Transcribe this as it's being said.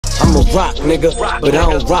I'm a rock, nigga, but I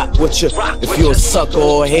don't rock with you. If you a sucker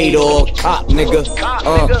or a hater or a cop, nigga.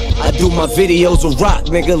 I do my videos with rock,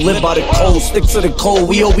 nigga. Live by the code, stick to the code,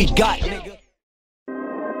 we all we got, nigga.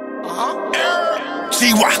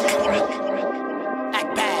 G-Rock.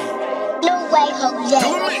 Act bad. No way, Jose.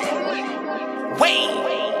 Do me. Wait.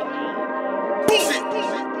 Bullshit.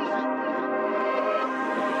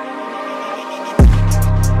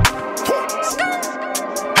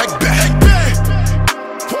 Act bad.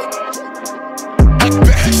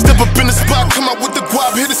 Step up in the spot, come out with the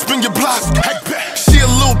guap, hit it, spin your block. Act bad. She a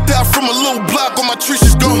little dot from a little block, on my tree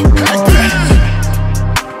she's gone. Act bad.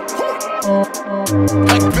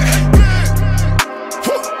 Act bad.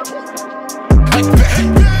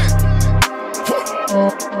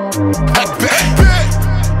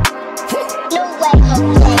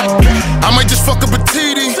 I might just fuck up a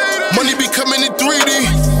TD. Money be coming in 3D.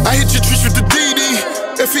 I hit your trees with the DD.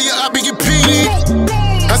 If he I be get PD.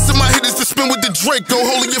 I send my hitters to spin with the Draco,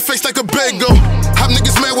 holding your face like a bagel. Hop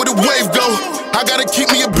niggas mad where the wave go. I gotta keep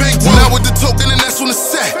me a bank. Now with the token and that's on the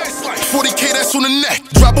set. 40K that's on the neck.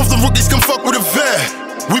 Drop off the rookies, come fuck with a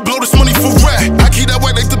vet. We blow this money for rat. I keep that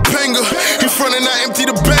white like the banger. In front and I empty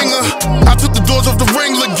the banger. I took the doors off the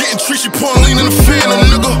Wrangler, getting tree, she pouring lean in the fan,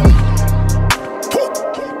 nigga.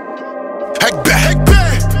 Hack back.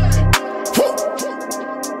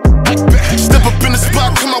 Step up in the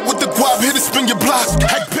spot, come out with the guap, hit it, spin your block.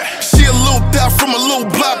 Hack back. She a little dot from a little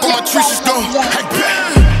block, on my tree she's gone. Hack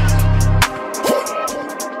back.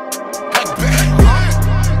 Hack back.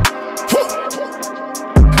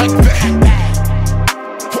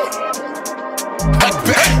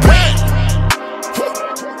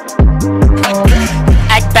 Hack back.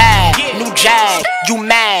 Act bad, new jag, you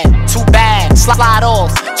mad, too bad. Slide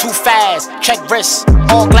off, too fast, check wrist,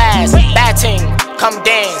 all glass. Bad ting, come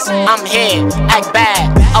dance, I'm here, act bad.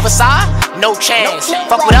 Other side, no chance.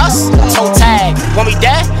 Fuck with us, toe tag. When we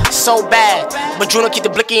dead, so bad. But Juno keep the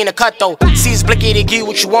blicky in the cut though. See it's blicky, they give you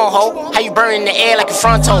what you want, ho. How you burn in the air like a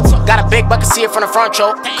fronto. Got a big bucket, see it from the front,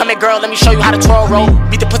 yo. Come here, girl, let me show you how to twirl roll.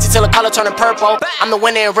 Beat the pussy till the color turning purple. I'm the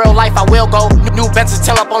winner in real life, I will go. New Benz is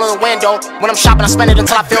up all in the window. When I'm shopping, I spend it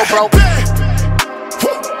until I feel broke.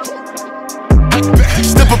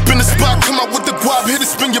 Step up in the spot, come out with the guap, hit it,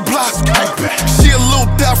 spin your block. She a little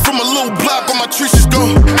dot from a little block, on my tree she's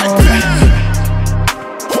gone. No way,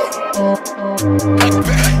 Jose.